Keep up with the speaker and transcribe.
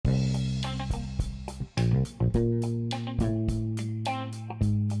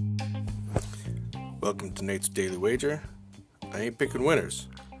Welcome to Nate's Daily Wager. I ain't picking winners,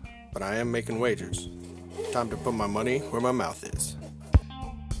 but I am making wagers. Time to put my money where my mouth is.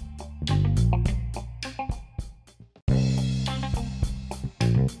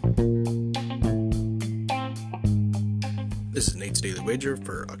 This is Nate's Daily Wager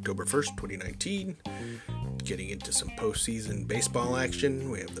for October 1st, 2019. Getting into some postseason baseball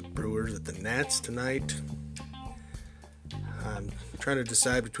action. We have the Brewers at the Nats tonight. I'm trying to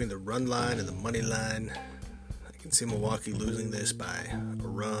decide between the run line and the money line. I can see Milwaukee losing this by a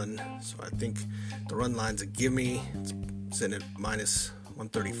run, so I think the run line's a gimme. It's sitting at minus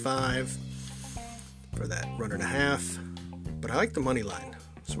 135 for that run and a half, but I like the money line,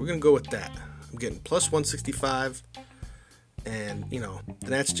 so we're going to go with that. I'm getting plus 165, and, the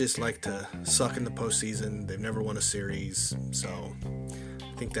Nats just like to suck in the postseason. They've never won a series, so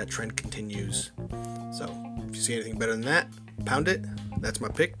I think that trend continues. So if you see anything better than that, pound it. That's my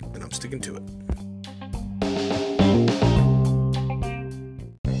pick, and I'm sticking to it.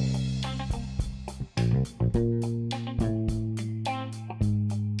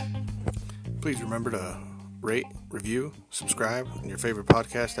 Please remember to rate, review, subscribe in your favorite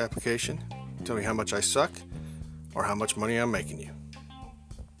podcast application. Tell me how much I suck or how much money I'm making you.